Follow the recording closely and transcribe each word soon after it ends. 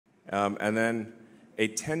and then a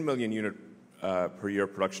 10 million unit per year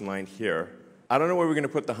production line here. I don't know where we're going to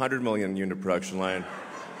put the 100 million unit production line.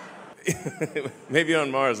 Maybe on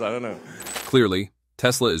Mars, I don't know. Clearly,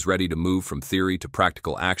 Tesla is ready to move from theory to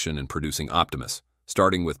practical action in producing Optimus,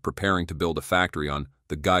 starting with preparing to build a factory on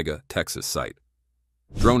the Giga Texas site.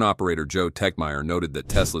 Drone operator Joe Tegtmeyer noted that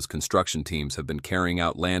Tesla's construction teams have been carrying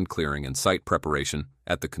out land clearing and site preparation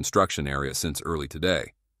at the construction area since early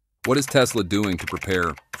today. What is Tesla doing to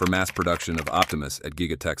prepare for mass production of Optimus at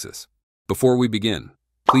Giga Texas? Before we begin,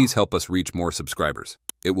 please help us reach more subscribers.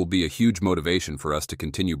 It will be a huge motivation for us to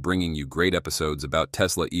continue bringing you great episodes about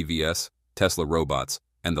Tesla EVs, Tesla robots,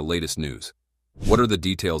 and the latest news. What are the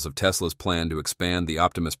details of Tesla's plan to expand the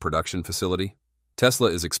Optimus production facility?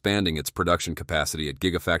 Tesla is expanding its production capacity at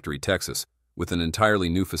Gigafactory Texas with an entirely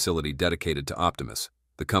new facility dedicated to Optimus,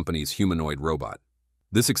 the company's humanoid robot.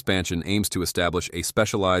 This expansion aims to establish a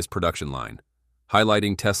specialized production line,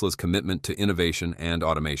 highlighting Tesla's commitment to innovation and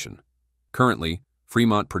automation. Currently,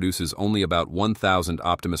 Fremont produces only about 1,000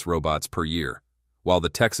 Optimus robots per year, while the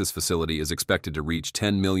Texas facility is expected to reach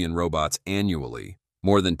 10 million robots annually,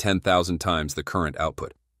 more than 10,000 times the current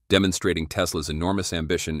output, demonstrating Tesla's enormous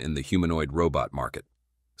ambition in the humanoid robot market.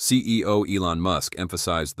 CEO Elon Musk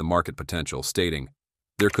emphasized the market potential, stating,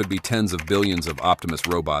 "There could be tens of billions of Optimus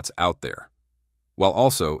robots out there," while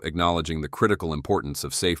also acknowledging the critical importance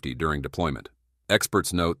of safety during deployment.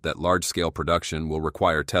 Experts note that large-scale production will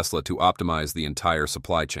require Tesla to optimize the entire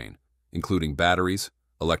supply chain, including batteries,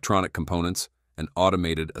 electronic components, and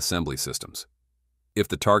automated assembly systems. If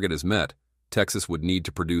the target is met, Texas would need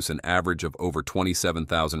to produce an average of over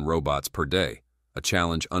 27,000 robots per day, a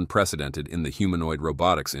challenge unprecedented in the humanoid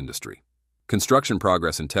robotics industry. Construction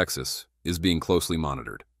progress in Texas is being closely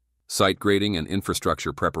monitored. Site grading and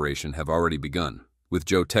infrastructure preparation have already begun, with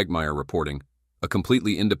Joe Tegtmeyer reporting, "A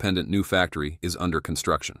completely independent new factory is under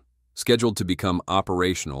construction. Scheduled to become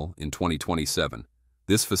operational in 2027,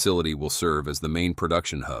 this facility will serve as the main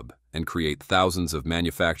production hub and create thousands of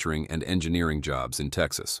manufacturing and engineering jobs in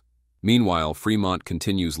Texas." Meanwhile, Fremont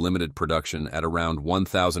continues limited production at around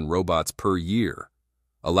 1,000 robots per year,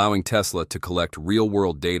 allowing Tesla to collect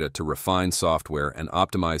real-world data to refine software and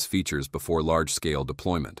optimize features before large-scale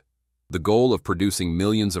deployment. The goal of producing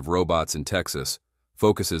millions of robots in Texas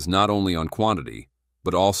focuses not only on quantity,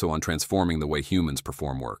 but also on transforming the way humans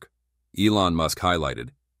perform work. Elon Musk highlighted,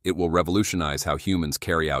 it will revolutionize how humans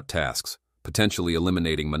carry out tasks, potentially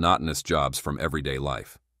eliminating monotonous jobs from everyday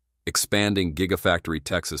life. Expanding Gigafactory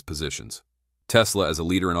Texas positions. Tesla as a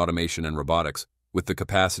leader in automation and robotics, with the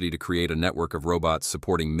capacity to create a network of robots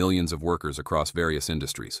supporting millions of workers across various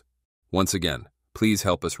industries. Once again, please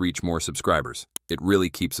help us reach more subscribers. It really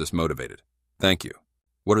keeps us motivated. Thank you.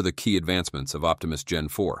 What are the key advancements of Optimus Gen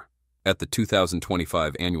 4? At the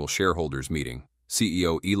 2025 annual shareholders meeting,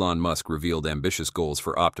 CEO Elon Musk revealed ambitious goals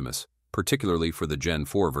for Optimus, particularly for the Gen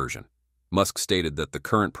 4 version. Musk stated that the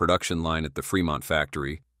current production line at the Fremont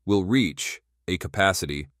factory will reach a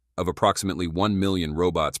capacity of approximately 1 million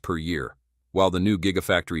robots per year, while the new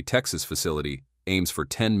Gigafactory Texas facility aims for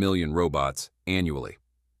 10 million robots annually.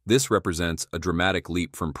 This represents a dramatic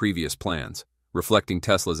leap from previous plans, reflecting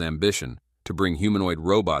Tesla's ambition to bring humanoid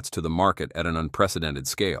robots to the market at an unprecedented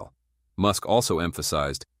scale. Musk also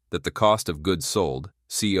emphasized that the cost of goods sold,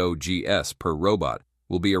 COGS, per robot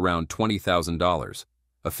will be around $20,000,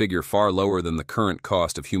 a figure far lower than the current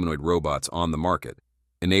cost of humanoid robots on the market,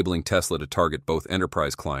 enabling Tesla to target both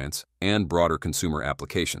enterprise clients and broader consumer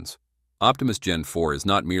applications. Optimus Gen 4 is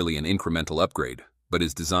not merely an incremental upgrade, but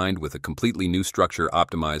is designed with a completely new structure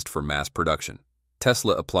optimized for mass production.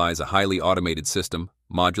 Tesla applies a highly automated system,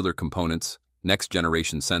 modular components,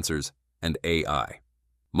 next-generation sensors, and AI.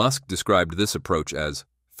 Musk described this approach as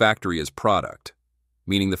factory as product,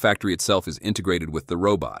 meaning the factory itself is integrated with the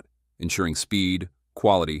robot, ensuring speed,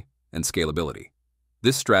 quality, and scalability.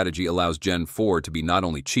 This strategy allows Gen 4 to be not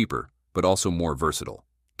only cheaper, but also more versatile,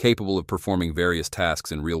 capable of performing various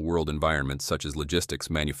tasks in real-world environments such as logistics,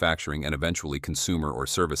 manufacturing, and eventually consumer or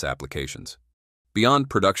service applications. Beyond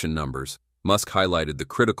production numbers, Musk highlighted the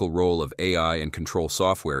critical role of AI and control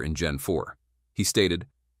software in Gen 4. He stated,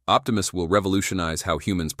 "Optimus will revolutionize how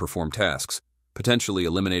humans perform tasks, potentially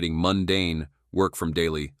eliminating mundane work from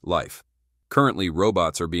daily life." Currently,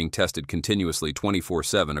 robots are being tested continuously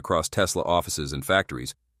 24/7 across Tesla offices and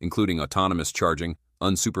factories, including autonomous charging,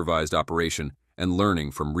 unsupervised operation, and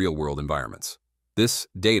learning from real-world environments. This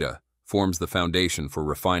data forms the foundation for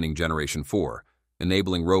refining Generation 4,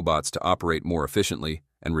 enabling robots to operate more efficiently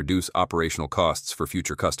and reduce operational costs for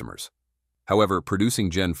future customers. However,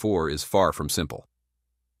 producing Gen 4 is far from simple.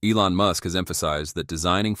 Elon Musk has emphasized that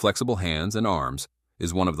designing flexible hands and arms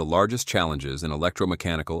is one of the largest challenges in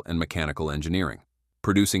electromechanical and mechanical engineering.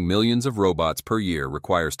 Producing millions of robots per year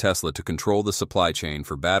requires Tesla to control the supply chain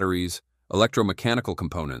for batteries, electromechanical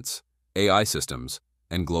components, AI systems,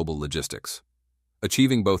 and global logistics.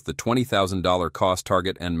 Achieving both the $20,000 cost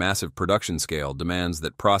target and massive production scale demands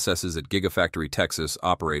that processes at Gigafactory Texas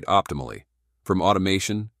operate optimally, from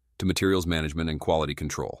automation to materials management and quality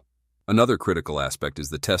control. Another critical aspect is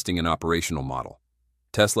the testing and operational model.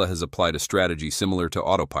 Tesla has applied a strategy similar to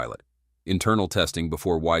autopilot, internal testing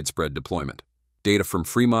before widespread deployment. Data from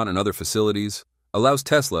Fremont and other facilities allows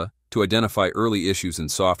Tesla to identify early issues in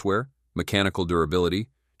software, mechanical durability,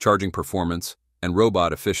 charging performance, and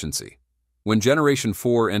robot efficiency. When Generation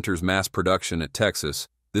 4 enters mass production at Texas,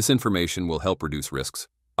 this information will help reduce risks,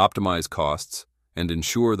 optimize costs, and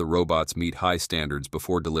ensure the robots meet high standards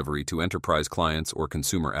before delivery to enterprise clients or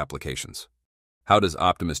consumer applications. How does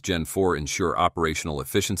Optimus Gen 4 ensure operational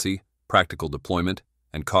efficiency, practical deployment,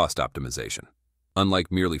 and cost optimization?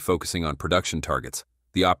 Unlike merely focusing on production targets,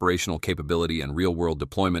 the operational capability and real-world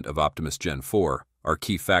deployment of Optimus Gen 4 are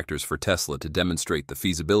key factors for Tesla to demonstrate the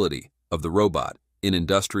feasibility of the robot in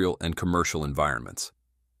industrial and commercial environments.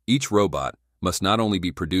 Each robot must not only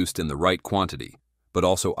be produced in the right quantity, but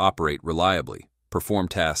also operate reliably, perform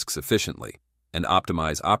tasks efficiently, and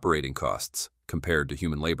optimize operating costs compared to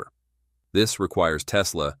human labor. This requires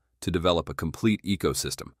Tesla to develop a complete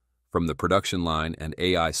ecosystem, from the production line and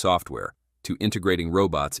AI software to integrating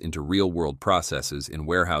robots into real-world processes in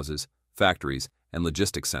warehouses, factories, and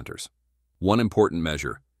logistics centers. One important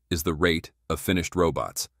measure is the rate of finished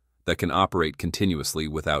robots that can operate continuously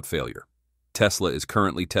without failure. Tesla is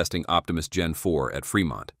currently testing Optimus Gen 4 at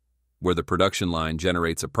Fremont, where the production line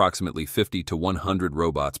generates approximately 50 to 100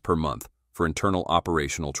 robots per month for internal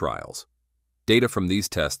operational trials. Data from these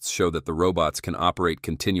tests show that the robots can operate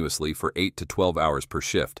continuously for 8 to 12 hours per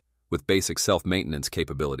shift, with basic self-maintenance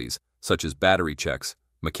capabilities such as battery checks,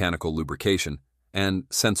 mechanical lubrication, and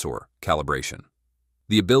sensor calibration.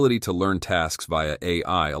 The ability to learn tasks via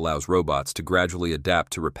AI allows robots to gradually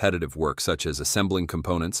adapt to repetitive work such as assembling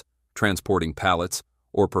components, transporting pallets,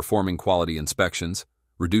 or performing quality inspections,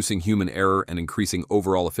 reducing human error and increasing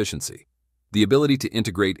overall efficiency. The ability to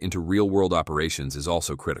integrate into real-world operations is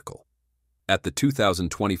also critical. At the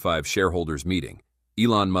 2025 shareholders meeting,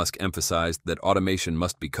 Elon Musk emphasized that automation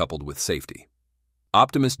must be coupled with safety.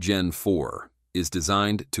 Optimus Gen 4 is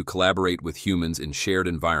designed to collaborate with humans in shared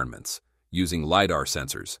environments, using LiDAR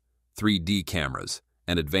sensors, 3D cameras,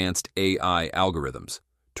 and advanced AI algorithms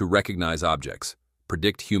to recognize objects,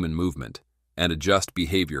 predict human movement, and adjust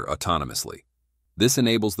behavior autonomously. This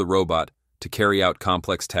enables the robot to carry out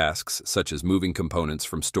complex tasks such as moving components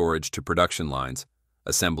from storage to production lines,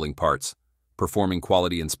 assembling parts, performing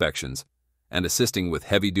quality inspections, and assisting with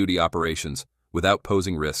heavy-duty operations without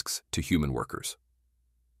posing risks to human workers.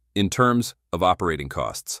 In terms of operating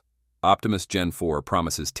costs, Optimus Gen 4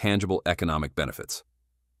 promises tangible economic benefits.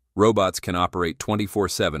 Robots can operate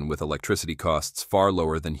 24/7 with electricity costs far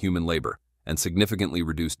lower than human labor and significantly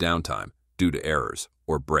reduce downtime due to errors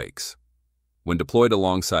or breaks. When deployed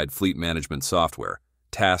alongside fleet management software,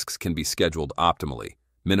 tasks can be scheduled optimally,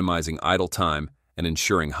 minimizing idle time and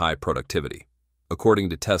ensuring high productivity. According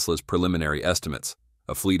to Tesla's preliminary estimates,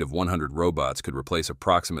 a fleet of 100 robots could replace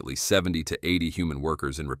approximately 70 to 80 human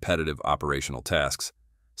workers in repetitive operational tasks,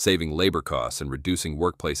 saving labor costs and reducing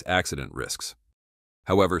workplace accident risks.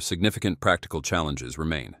 However, significant practical challenges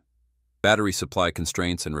remain. Battery supply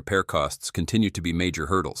constraints and repair costs continue to be major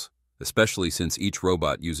hurdles, especially since each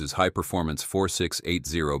robot uses high-performance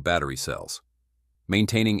 4680 battery cells.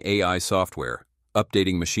 Maintaining AI software,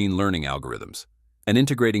 updating machine learning algorithms, and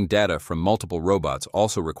integrating data from multiple robots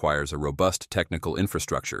also requires a robust technical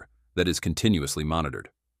infrastructure that is continuously monitored.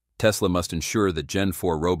 Tesla must ensure that Gen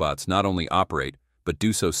 4 robots not only operate, but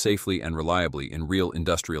do so safely and reliably in real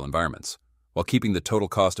industrial environments, while keeping the total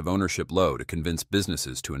cost of ownership low to convince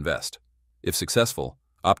businesses to invest. If successful,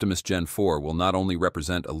 Optimus Gen 4 will not only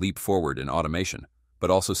represent a leap forward in automation,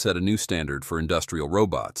 but also set a new standard for industrial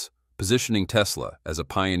robots, positioning Tesla as a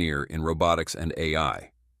pioneer in robotics and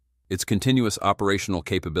AI. Its continuous operational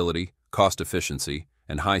capability, cost efficiency,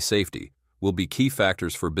 and high safety will be key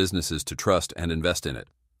factors for businesses to trust and invest in it,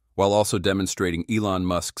 while also demonstrating Elon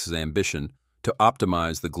Musk's ambition to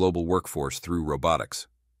optimize the global workforce through robotics.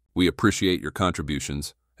 We appreciate your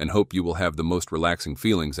contributions and hope you will have the most relaxing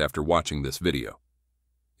feelings after watching this video.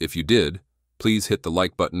 If you did, please hit the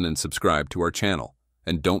like button and subscribe to our channel,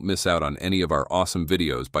 and don't miss out on any of our awesome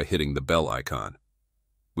videos by hitting the bell icon.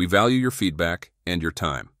 We value your feedback and your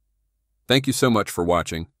time. Thank you so much for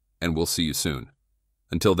watching, and we'll see you soon.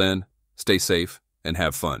 Until then, stay safe and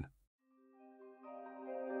have fun.